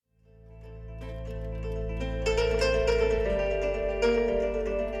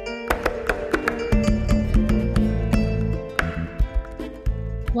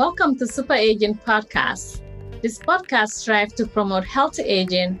Welcome to Super Aging Podcast. This podcast strives to promote healthy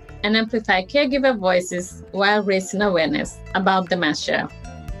aging and amplify caregiver voices while raising awareness about dementia.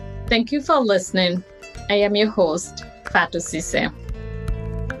 Thank you for listening. I am your host, Fatou Cissé.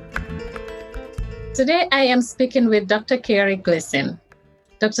 Today, I am speaking with Dr. Kerry Gleason.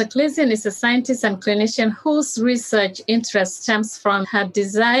 Dr. Gleason is a scientist and clinician whose research interest stems from her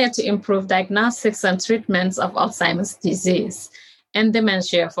desire to improve diagnostics and treatments of Alzheimer's disease and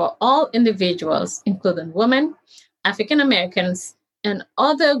dementia for all individuals, including women, African Americans, and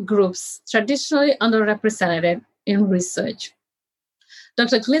other groups traditionally underrepresented in research.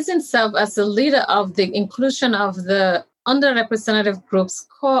 Dr. Gleason served as the leader of the inclusion of the underrepresented groups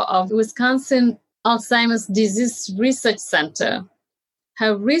core of Wisconsin Alzheimer's Disease Research Center.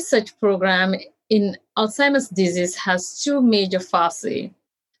 Her research program in Alzheimer's disease has two major foci: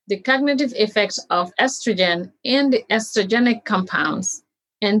 the cognitive effects of estrogen and the estrogenic compounds,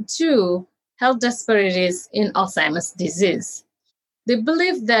 and two, health disparities in Alzheimer's disease. They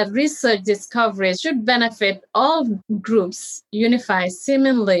believe that research discoveries should benefit all groups, unify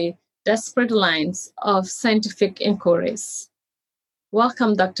seemingly disparate lines of scientific inquiries.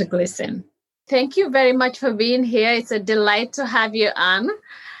 Welcome, Dr. Gleason. Thank you very much for being here. It's a delight to have you on.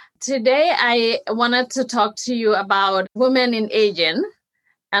 Today, I wanted to talk to you about women in aging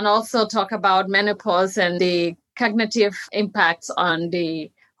and also talk about menopause and the cognitive impacts on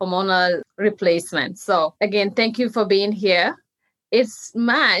the hormonal replacement. So again, thank you for being here. It's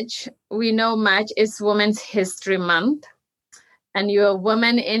March. We know March is Women's History Month, and you're a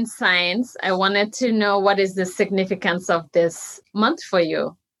woman in science. I wanted to know what is the significance of this month for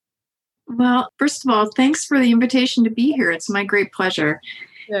you? Well, first of all, thanks for the invitation to be here. It's my great pleasure.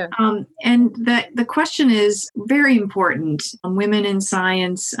 Yeah. And the question is very important. Women in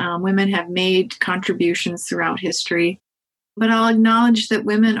science, women have made contributions throughout history, but I'll acknowledge that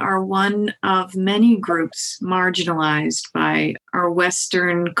women are one of many groups marginalized by our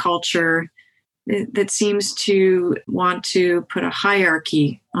Western culture that seems to want to put a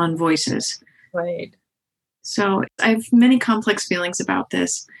hierarchy on voices. Right. So I have many complex feelings about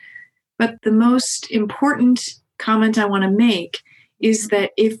this. But the most important comment I want to make is that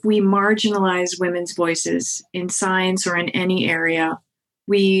if we marginalize women's voices in science or in any area,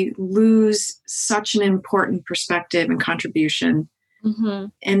 we lose such an important perspective and contribution,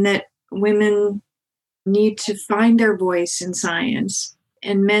 and that women need to find their voice in science,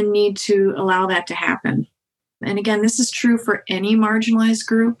 and men need to allow that to happen. And again, this is true for any marginalized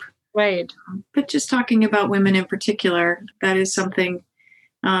group. Right. But just talking about women in particular, that is something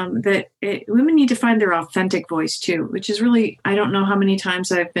women need to find their authentic voice too, which is really, I don't know how many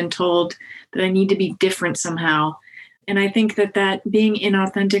times I've been told that I need to be different somehow. And I think that being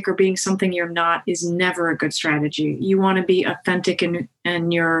inauthentic or being something you're not is never a good strategy. You want to be authentic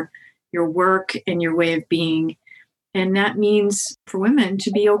in your work and your way of being. And that means for women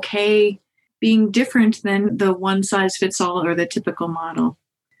to be okay being different than the one size fits all or the typical model.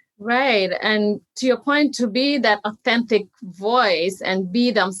 Right. And to your point, to be that authentic voice and be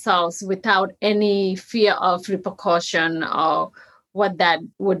themselves without any fear of repercussion or what that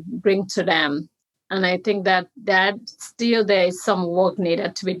would bring to them. And I think that still there is some work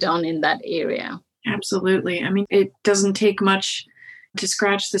needed to be done in that area. Absolutely. I mean, it doesn't take much to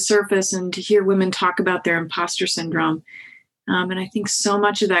scratch the surface and to hear women talk about their imposter syndrome. And I think so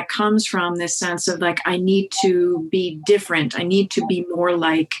much of that comes from this sense of like, I need to be different. I need to be more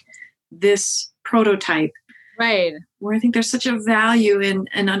like this prototype. Right. Where I think there's such a value in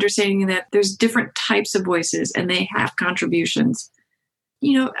understanding that there's different types of voices and they have contributions.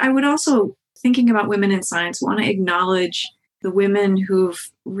 You know, I would also, thinking about women in science, want to acknowledge the women who've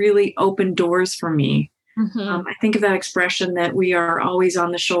really opened doors for me. I think of that expression that we are always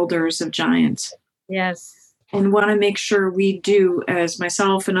on the shoulders of giants. Yes. And want to make sure we do, as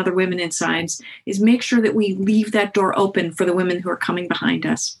myself and other women in science, is make sure that we leave that door open for the women who are coming behind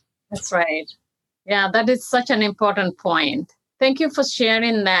us. That's right. Yeah, that is such an important point. Thank you for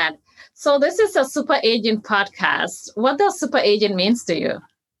sharing that. So this is a super aging podcast. What does super aging means to you?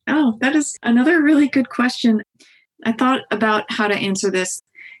 Oh, that is another really good question. I thought about how to answer this.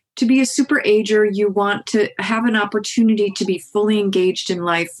 To be a super ager, you want to have an opportunity to be fully engaged in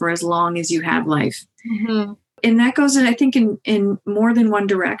life for as long as you have life. And that goes in, I think, in more than one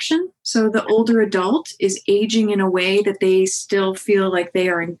direction. So the older adult is aging in a way that they still feel like they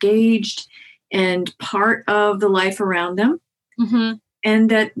are engaged and part of the life around them.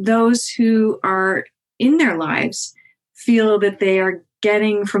 And that those who are in their lives feel that they are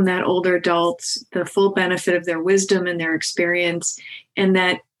getting from that older adult the full benefit of their wisdom and their experience. And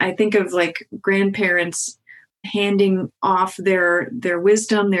that I think of like grandparents handing off their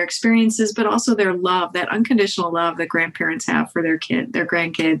wisdom, their experiences, but also their love, that unconditional love that grandparents have for their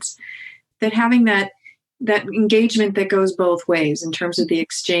grandkids, that having that engagement that goes both ways in terms of the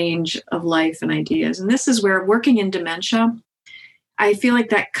exchange of life and ideas. And this is where working in dementia, I feel like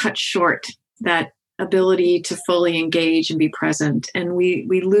that cuts short that ability to fully engage and be present. And we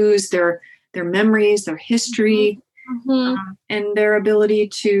lose their memories, their history, and their ability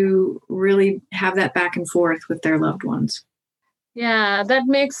to really have that back and forth with their loved ones. Yeah, that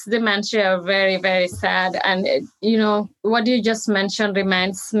makes dementia very, very sad. And, what you just mentioned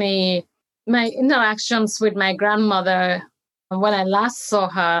reminds me my interactions with my grandmother when I last saw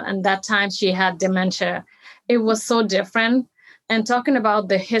her, and that time she had dementia. It was so different. And talking about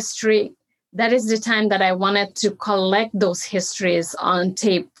the history, that is the time that I wanted to collect those histories on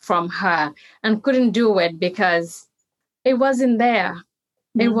tape from her and couldn't do it because it wasn't there.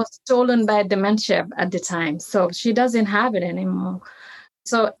 Mm-hmm. It was stolen by dementia at the time. So she doesn't have it anymore.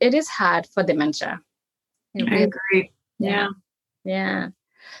 So it is hard for dementia. I agree. Yeah.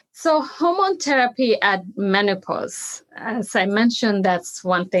 So hormone therapy at menopause, as I mentioned, that's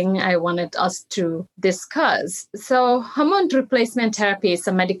one thing I wanted us to discuss. So hormone replacement therapy is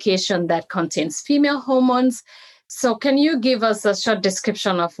a medication that contains female hormones. So can you give us a short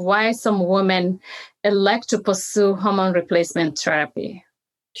description of why some women elect to pursue hormone replacement therapy?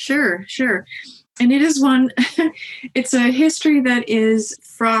 Sure. And it is it's a history that is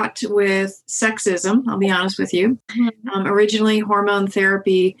fraught with sexism, I'll be honest with you. Originally hormone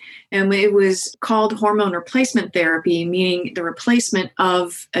therapy, and it was called hormone replacement therapy, meaning the replacement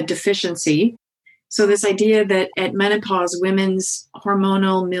of a deficiency. So this idea that at menopause, women's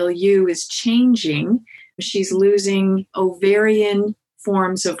hormonal milieu is changing. She's losing ovarian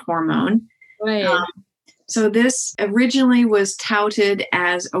forms of hormone. Right. So this originally was touted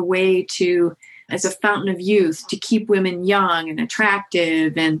as a way as a fountain of youth to keep women young and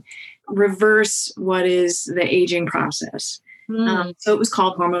attractive and reverse what is the aging process. So it was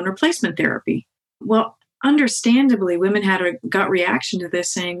called hormone replacement therapy. Well, understandably, women had a gut reaction to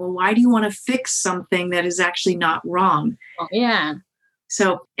this saying, well, why do you want to fix something that is actually not wrong? Oh, yeah.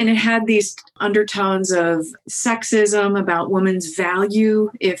 So, and it had these undertones of sexism about women's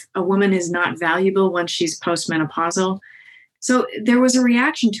value if a woman is not valuable once she's postmenopausal. So there was a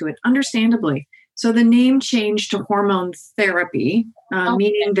reaction to it, understandably. So the name changed to hormone therapy,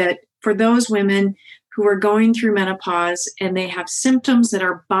 meaning that for those women who are going through menopause and they have symptoms that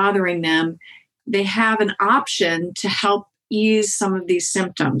are bothering them, they have an option to help ease some of these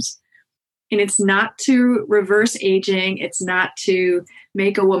symptoms. And it's not to reverse aging. It's not to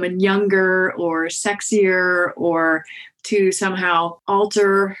make a woman younger or sexier or to somehow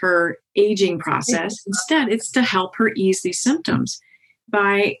alter her aging process. Instead, it's to help her ease these symptoms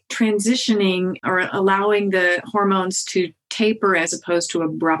by transitioning or allowing the hormones to taper as opposed to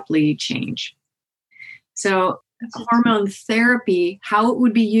abruptly change. So hormone therapy, how it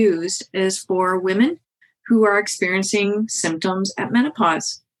would be used is for women who are experiencing symptoms at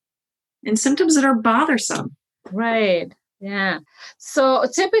menopause and symptoms that are bothersome. Right. Yeah. So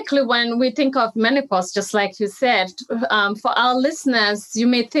typically when we think of menopause, just like you said, for our listeners, you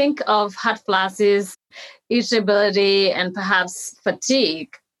may think of hot flashes, irritability, and perhaps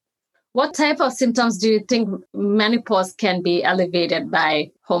fatigue. What type of symptoms do you think menopause can be alleviated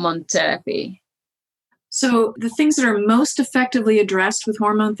by hormone therapy? So the things that are most effectively addressed with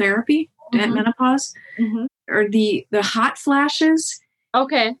hormone therapy at menopause are the hot flashes.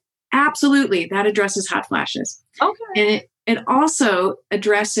 Okay. Absolutely. That addresses hot flashes. Okay. And it also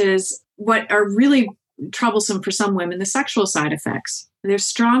addresses what are really troublesome for some women, the sexual side effects. There's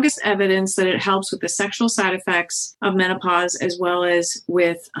strongest evidence that it helps with the sexual side effects of menopause as well as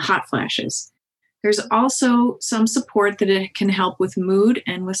with hot flashes. There's also some support that it can help with mood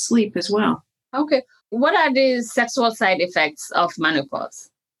and with sleep as well. Okay. What are the sexual side effects of menopause?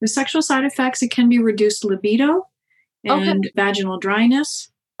 The sexual side effects, it can be reduced libido and vaginal dryness.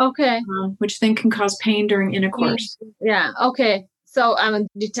 Okay. Which then can cause pain during intercourse. Yeah. Okay. So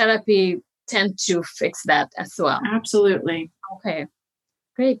the therapy tend to fix that as well. Absolutely. Okay.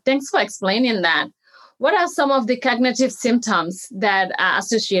 Great. Thanks for explaining that. What are some of the cognitive symptoms that are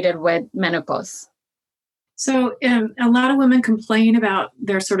associated with menopause? So a lot of women complain about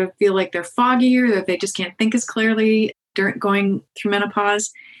feel like they're foggy or that they just can't think as clearly during going through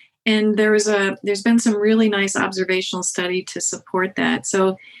menopause. And there's been some really nice observational study to support that.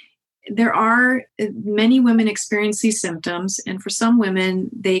 So there are many women experience these symptoms, and for some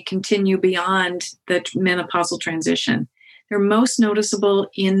women, they continue beyond the menopausal transition. They're most noticeable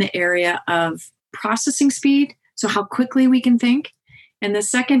in the area of processing speed, so how quickly we can think, And the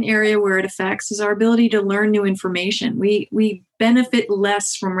second area where it affects is our ability to learn new information. We benefit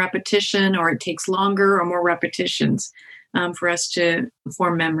less from repetition, or it takes longer or more repetitions for us to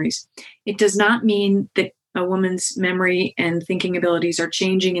form memories. It does not mean that a woman's memory and thinking abilities are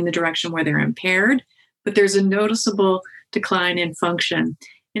changing in the direction where they're impaired, but there's a noticeable decline in function.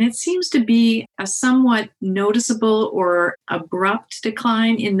 And it seems to be a somewhat noticeable or abrupt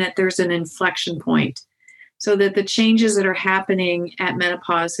decline in that there's an inflection point. So that the changes that are happening at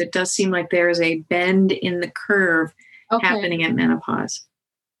menopause, it does seem like there is a bend in the curve happening at menopause.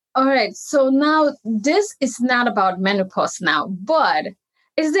 All right. So now this is not about menopause now, but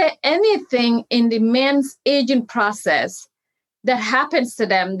is there anything in the men's aging process that happens to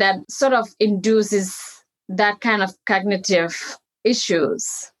them that sort of induces that kind of cognitive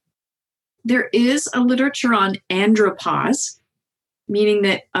issues? There is a literature on andropause, meaning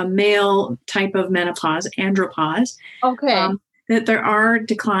that a male type of menopause, andropause, that there are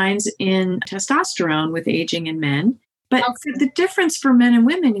declines in testosterone with aging in men. But the difference for men and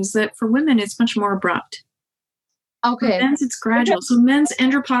women is that for women, it's much more abrupt. Okay. For men's, it's gradual. So men's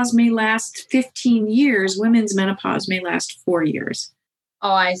andropause may last 15 years. Women's menopause may last 4 years.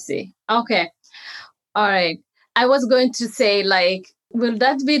 Oh, I see. Okay. All right. I was going to say, will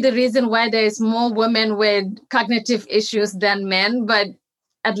that be the reason why there is more women with cognitive issues than men? But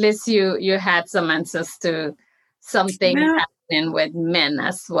at least you had some answers to something happening with men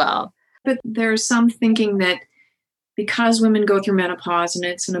as well. But there's some thinking that because women go through menopause and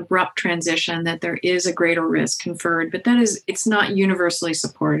it's an abrupt transition, that there is a greater risk conferred, but it's not universally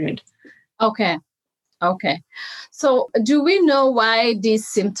supported. Okay. So do we know why these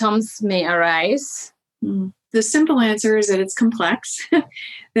symptoms may arise? The simple answer is that it's complex, that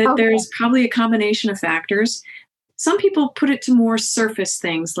there's probably a combination of factors. Some people put it to more surface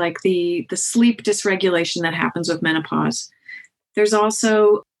things like the sleep dysregulation that happens with menopause. There's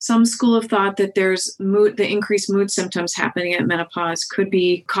also some school of thought that the increased mood symptoms happening at menopause could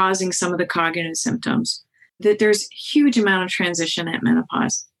be causing some of the cognitive symptoms. That there's a huge amount of transition at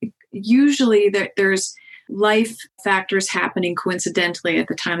menopause. Usually there's life factors happening coincidentally at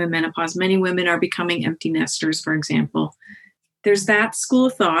the time of menopause. Many women are becoming empty nesters, for example. There's that school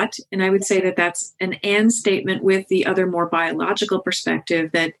of thought, and I would say that that's an and statement with the other more biological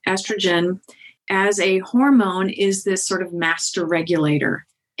perspective that estrogen as a hormone is this sort of master regulator.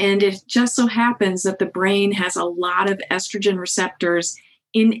 And it just so happens that the brain has a lot of estrogen receptors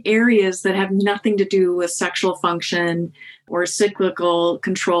in areas that have nothing to do with sexual function or cyclical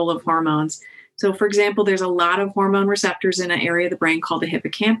control of hormones. So, for example, there's a lot of hormone receptors in an area of the brain called the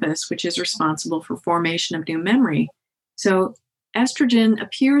hippocampus, which is responsible for formation of new memory. So estrogen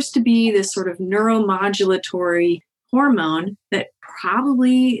appears to be this sort of neuromodulatory hormone that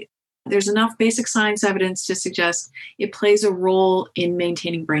probably there's enough basic science evidence to suggest it plays a role in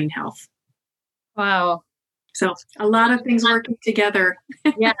maintaining brain health. Wow. So a lot of things working together.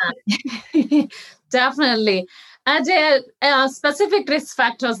 Yeah, definitely. Are there specific risk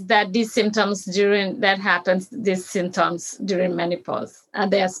factors that these symptoms during menopause? Are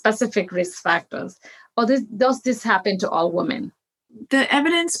there specific risk factors? Or does this happen to all women? The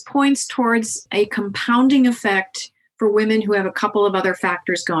evidence points towards a compounding effect for women who have a couple of other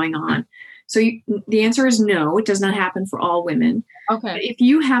factors going on. So the answer is no, it does not happen for all women. Okay. But if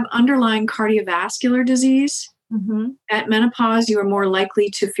you have underlying cardiovascular disease at menopause, you are more likely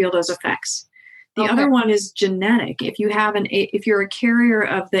to feel those effects. The other one is genetic. If you're a carrier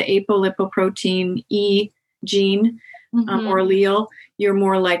of the apolipoprotein E gene or allele, you're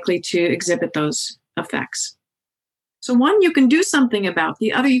more likely to exhibit those effects. So one you can do something about.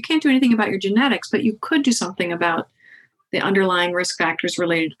 The other, you can't do anything about your genetics, but you could do something about the underlying risk factors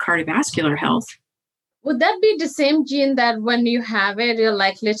related to cardiovascular health. Would that be the same gene that when you have it, you're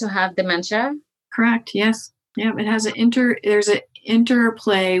likely to have dementia? Correct. Yes. Yeah. It has there's an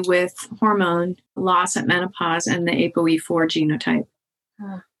interplay with hormone loss at menopause and the ApoE4 genotype.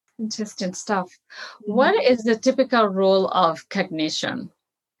 Interesting stuff. What is the typical role of cognition?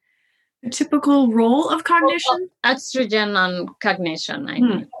 The typical role of cognition? Estrogen on cognition, I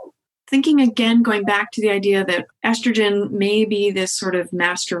mean. Thinking again, going back to the idea that estrogen may be this sort of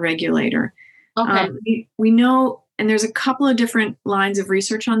master regulator. Okay. We know, and there's a couple of different lines of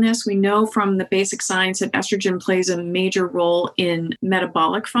research on this. We know from the basic science that estrogen plays a major role in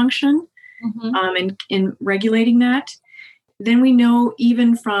metabolic function and in regulating that. Then we know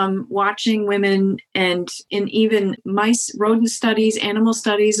even from watching women and in even mice, rodent studies, animal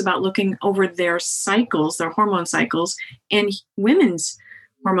studies about looking over their cycles, their hormone cycles, and women's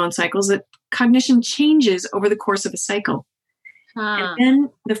hormone cycles, that cognition changes over the course of a cycle. And Huh. then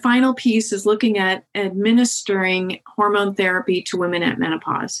the final piece is looking at administering hormone therapy to women at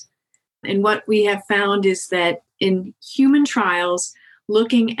menopause. And what we have found is that in human trials,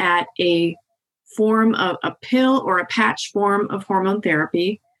 looking at a form of a pill or a patch form of hormone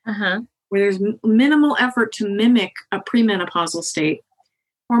therapy, Uh-huh. where there's minimal effort to mimic a premenopausal state,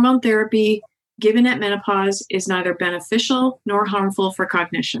 hormone therapy given at menopause is neither beneficial nor harmful for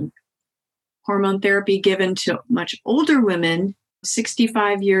cognition. Hormone therapy given to much older women,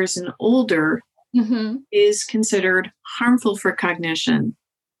 65 years and older, Mm-hmm. is considered harmful for cognition.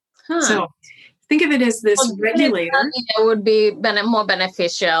 Huh. So think of it as this Well, regulator. it would be more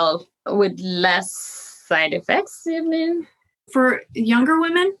beneficial with less side effects, you mean? For younger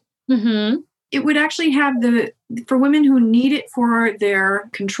women, Mm-hmm. it would actually have for women who need it for their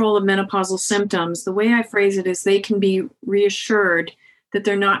control of menopausal symptoms, the way I phrase it is they can be reassured that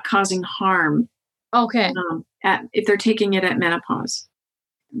they're not causing harm Okay. if they're taking it at menopause.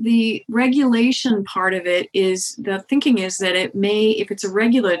 The regulation part of it is the thinking is that it may, if it's a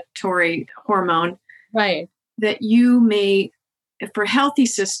regulatory hormone, Right. that you may, for healthy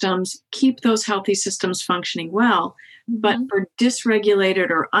systems, keep those healthy systems functioning well. But Mhm. for dysregulated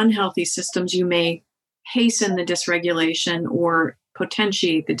or unhealthy systems, you may hasten the dysregulation or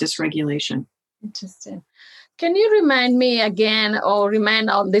potentiate the dysregulation. Interesting. Can you remind me again, or remind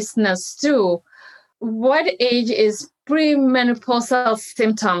our listeners too, what age is premenopausal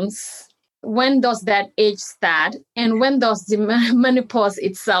symptoms? When does that age start? And when does the menopause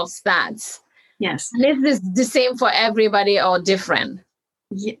itself start? Yes. And is this the same for everybody or different?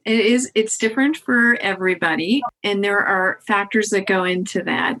 It is. It's different for everybody, and there are factors that go into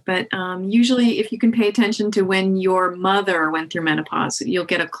that. But usually, if you can pay attention to when your mother went through menopause, you'll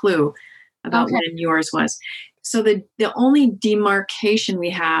get a clue about Okay. when yours was. So the only demarcation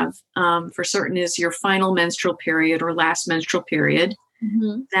we have for certain is your final menstrual period or last menstrual period.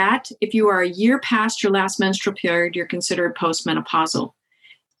 Mhm. That if you are a year past your last menstrual period, you're considered postmenopausal.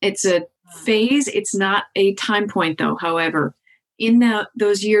 It's a phase. It's not a time point, though. However, in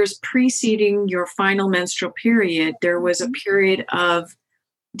those years preceding your final menstrual period, there was a period of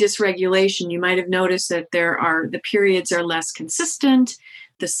dysregulation. You might have noticed that the periods are less consistent.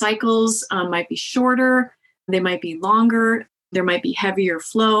 The cycles might be shorter. They might be longer. There might be heavier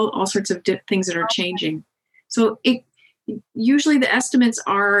flow. All sorts of things that are changing. So usually the estimates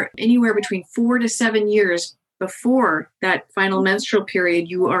are anywhere between 4 to 7 years before that final menstrual period.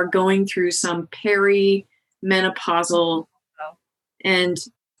 You are going through some perimenopausal and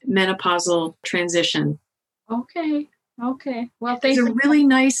menopausal transition. Okay. Okay. Well, There's thank a you. really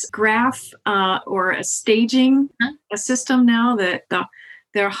nice graph or a staging a system now that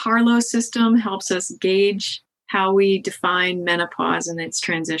their Harlow system helps us gauge how we define menopause and its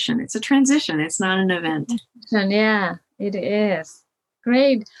transition. It's a transition. It's not an event. Yeah, it is.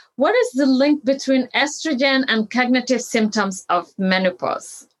 Great. What is the link between estrogen and cognitive symptoms of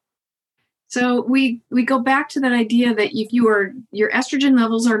menopause? So we go back to that idea that if your estrogen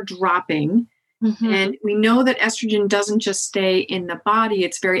levels are dropping, Mhm. and we know that estrogen doesn't just stay in the body,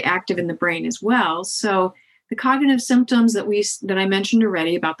 it's very active in the brain as well. So the cognitive symptoms that I mentioned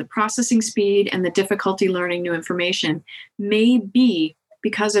already about the processing speed and the difficulty learning new information may be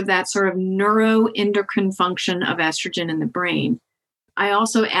because of that sort of neuroendocrine function of estrogen in the brain. I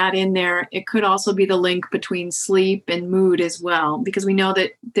also add in there, it could also be the link between sleep and mood as well, because we know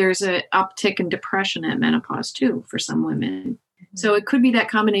that there's an uptick in depression at menopause too for some women. So it could be that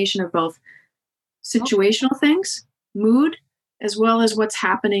combination of both situational things, mood, as well as what's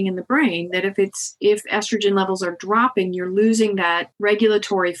happening in the brain, that if estrogen levels are dropping, you're losing that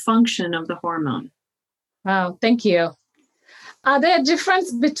regulatory function of the hormone. Wow, thank you. Are there a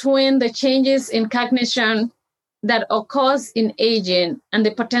difference between the changes in cognition that occurs in aging and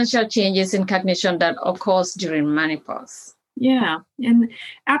the potential changes in cognition that occurs during menopause? Yeah, and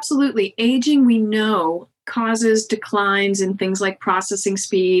absolutely. Aging, we know, causes declines in things like processing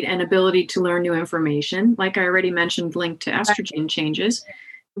speed and ability to learn new information, like I already mentioned, linked to estrogen changes.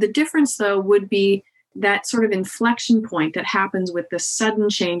 The difference, though, would be that sort of inflection point that happens with the sudden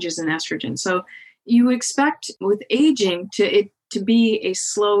changes in estrogen. So you expect with aging to be a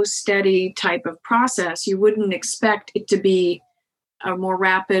slow, steady type of process. You wouldn't expect it to be a more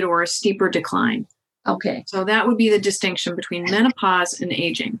rapid or a steeper decline. Okay. So that would be the distinction between menopause and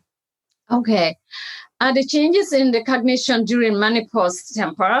aging. Okay. Are the changes in the cognition during menopause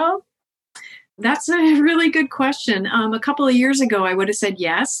temporal? That's a really good question. A couple of years ago, I would have said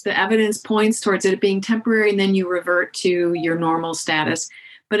yes. The evidence points towards it being temporary, and then you revert to your normal status.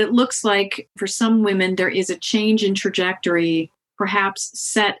 But it looks like for some women, there is a change in trajectory perhaps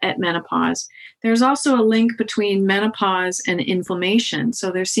set at menopause. There's also a link between menopause and inflammation. So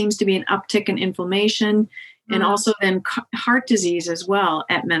there seems to be an uptick in inflammation and also then heart disease as well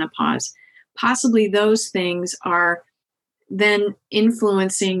at menopause. Possibly those things are then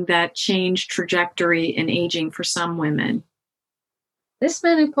influencing that change trajectory in aging for some women. This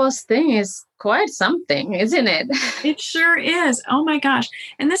menopause thing is quite something, isn't it? It sure is. Oh my gosh.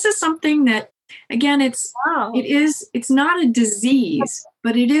 And this is something that, again, it's not a disease,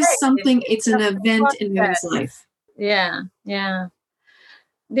 but it is something, it's an event in women's life. Yeah, yeah.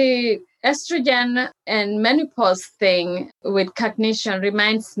 The estrogen and menopause thing with cognition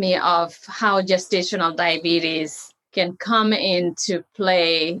reminds me of how gestational diabetes can come into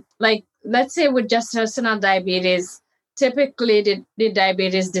play. Like, let's say with gestational diabetes, typically the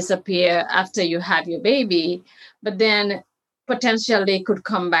diabetes disappear after you have your baby, but then potentially could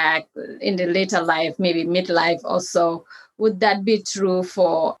come back in the later life, maybe midlife also. Would that be true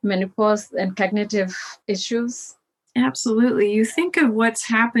for menopause and cognitive issues? Absolutely. You think of what's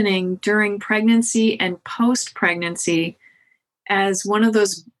happening during pregnancy and post-pregnancy as one of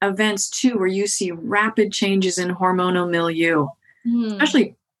those events too, where you see rapid changes in hormonal milieu,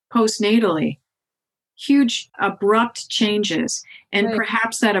 especially postnatally. Huge abrupt changes, and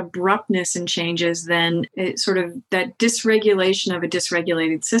perhaps that abruptness in changes, then it sort of that dysregulation of a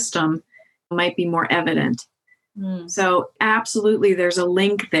dysregulated system might be more evident. So absolutely there's a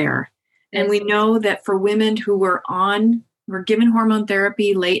link there. And we know that for women who were given hormone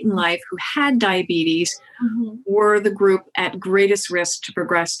therapy late in life, who had diabetes, were the group at greatest risk to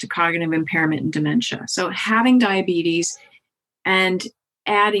progress to cognitive impairment and dementia. So having diabetes and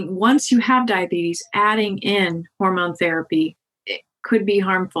once you have diabetes, adding in hormone therapy, it could be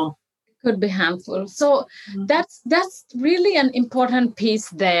harmful. Could be harmful. So that's really an important piece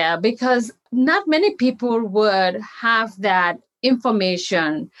there, because not many people would have that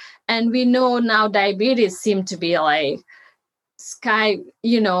information. And we know now diabetes seem to be like sky,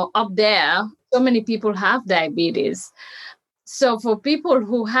 up there. So many people have diabetes. So for people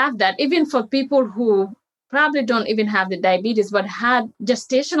who have that, even for people who probably don't even have the diabetes, but had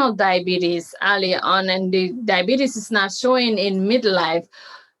gestational diabetes early on, and the diabetes is not showing in midlife,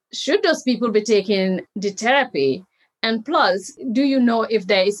 should those people be taking the therapy? And plus, do you know if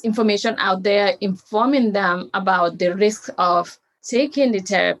there is information out there informing them about the risk of taking the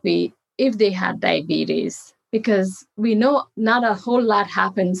therapy if they had diabetes? Because we know not a whole lot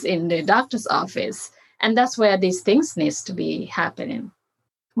happens in the doctor's office, and that's where these things needs to be happening.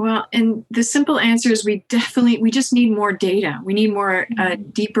 Well, and the simple answer is we just need more data. We need more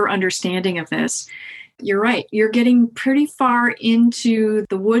deeper understanding of this. You're right. You're getting pretty far into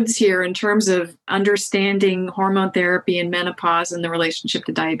the woods here in terms of understanding hormone therapy and menopause and the relationship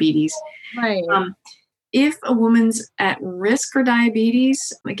to diabetes. Right. If a woman's at risk for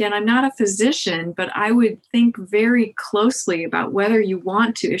diabetes, again, I'm not a physician, but I would think very closely about whether you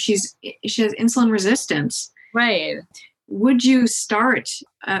want to, if she has insulin resistance. Right. Would you start,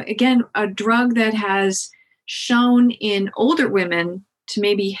 again, a drug that has shown in older women to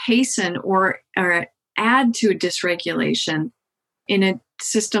maybe hasten or add to a dysregulation in a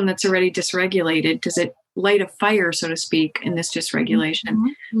system that's already dysregulated? Does it light a fire, so to speak, in this dysregulation?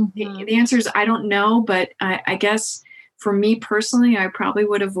 The answer is I don't know, but I guess for me personally, I probably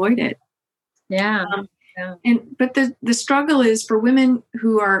would avoid it. Yeah. But the struggle is for women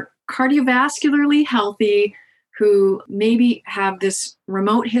who are cardiovascularly healthy, who maybe have this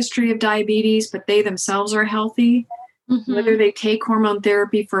remote history of diabetes, but they themselves are healthy, whether they take hormone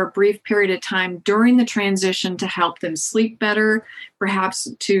therapy for a brief period of time during the transition to help them sleep better, perhaps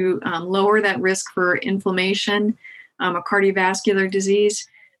to lower that risk for inflammation, a cardiovascular disease.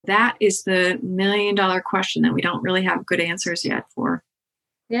 That is the million-dollar question that we don't really have good answers yet for.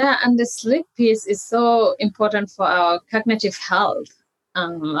 Yeah, and the sleep piece is so important for our cognitive health,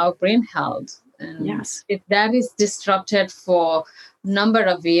 our brain health. And yes, if that is disrupted for a number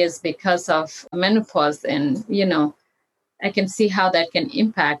of years because of menopause, and I can see how that can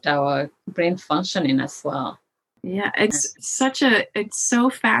impact our brain functioning as well. Yeah, it's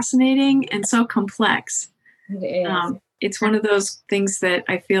so fascinating and so complex. It is. It's one of those things that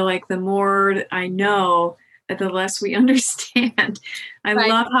I feel like the more I know, the less we understand. I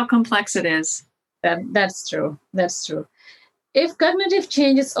love how complex it is. That's true. That's true. If cognitive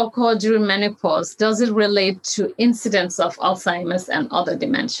changes occur during menopause, does it relate to incidence of Alzheimer's and other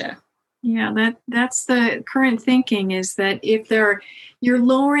dementia? Yeah, that's the current thinking, is that if you're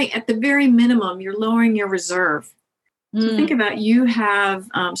lowering, at the very minimum, you're lowering your reserve. So think about, you have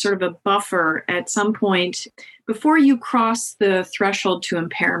sort of a buffer at some point before you cross the threshold to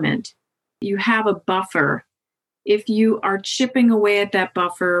impairment. You have a buffer if you are chipping away at that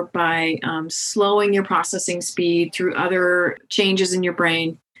buffer by slowing your processing speed through other changes in your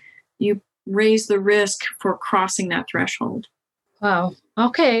brain, you raise the risk for crossing that threshold. Wow.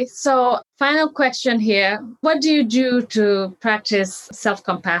 Okay. So final question here. What do you do to practice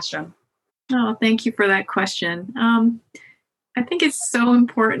self-compassion? Oh, thank you for that question. I think it's so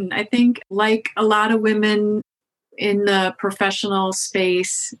important. I think, like a lot of women in the professional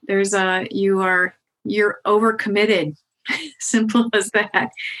space, you're overcommitted. Simple as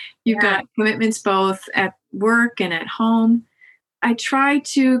that. You've got commitments both at work and at home. I try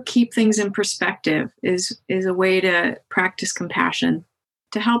to keep things in perspective is a way to practice compassion,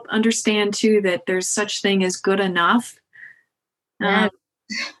 to help understand too that there's such thing as good enough. That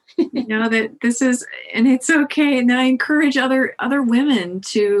this is, and it's okay. And then I encourage other women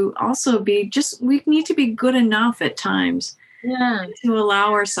to also we need to be good enough at times. To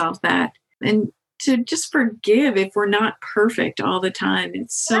allow ourselves that, and to just forgive if we're not perfect all the time.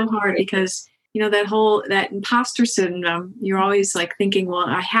 It's so hard because, that imposter syndrome, you're always like thinking, well,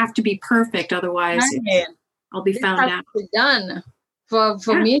 I have to be perfect. Otherwise I'll be found out. Done for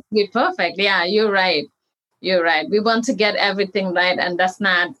me to be perfect. Yeah, you're right. You're right. We want to get everything right, and it's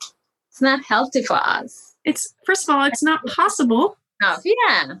not healthy for us. First of all, it's not possible.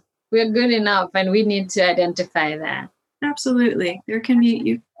 Yeah, we're good enough, and we need to identify that. Absolutely. There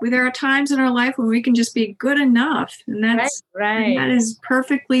are times in our life when we can just be good enough, and that's right. And that is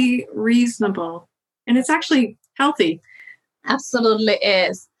perfectly reasonable, and it's actually healthy. Absolutely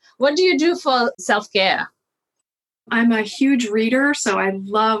is. What do you do for self-care? I'm a huge reader, so I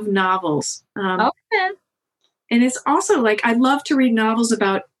love novels. Okay. And it's also like I love to read novels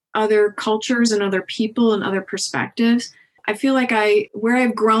about other cultures and other people and other perspectives. I feel like where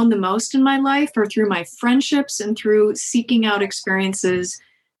I've grown the most in my life are through my friendships and through seeking out experiences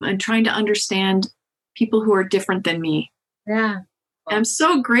and trying to understand people who are different than me. Yeah. And I'm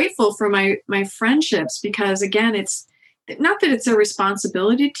so grateful for my friendships because, again, it's not that it's a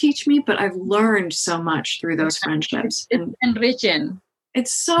responsibility to teach me, but I've learned so much through those friendships. It's enriching.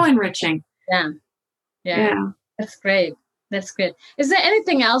 It's so enriching. Yeah. That's great. Is there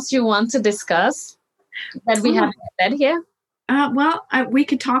anything else you want to discuss that we haven't said here? We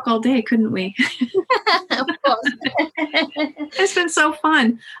could talk all day, couldn't we? Of course. It's been so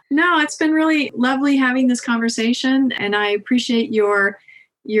fun. No, it's been really lovely having this conversation, and I appreciate your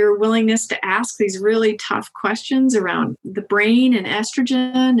willingness to ask these really tough questions around the brain and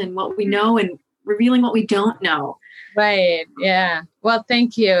estrogen and what we know and revealing what we don't know. Right. Yeah. Well,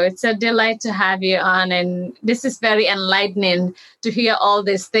 thank you. It's a delight to have you on. And this is very enlightening to hear all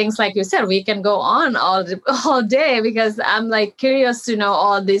these things. Like you said, we can go on all day because I'm like curious to know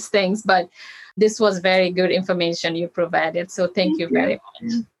all these things. But this was very good information you provided. So thank you very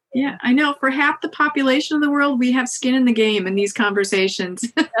much. Yeah, I know. For half the population of the world, we have skin in the game in these conversations.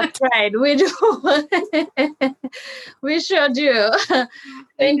 That's right. We do. We sure do.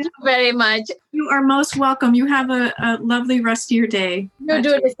 Thank you very much. You are most welcome. You have a lovely rest of your day. You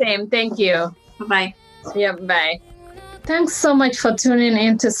do the same. Thank you. Bye-bye. Yeah, bye. Thanks so much for tuning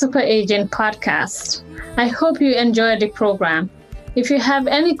in to Super Aging Podcast. I hope you enjoyed the program. If you have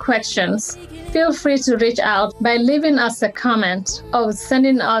any questions, feel free to reach out by leaving us a comment or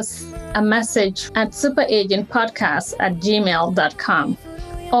sending us a message at superagingpodcast@gmail.com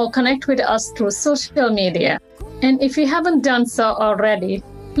or connect with us through social media. And if you haven't done so already,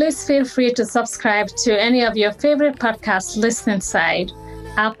 please feel free to subscribe to any of your favorite podcast listening site,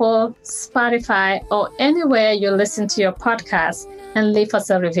 Apple, Spotify, or anywhere you listen to your podcast, and leave us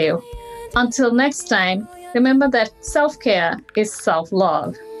a review. Until next time, remember that self-care is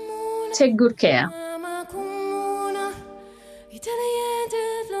self-love. Take good care.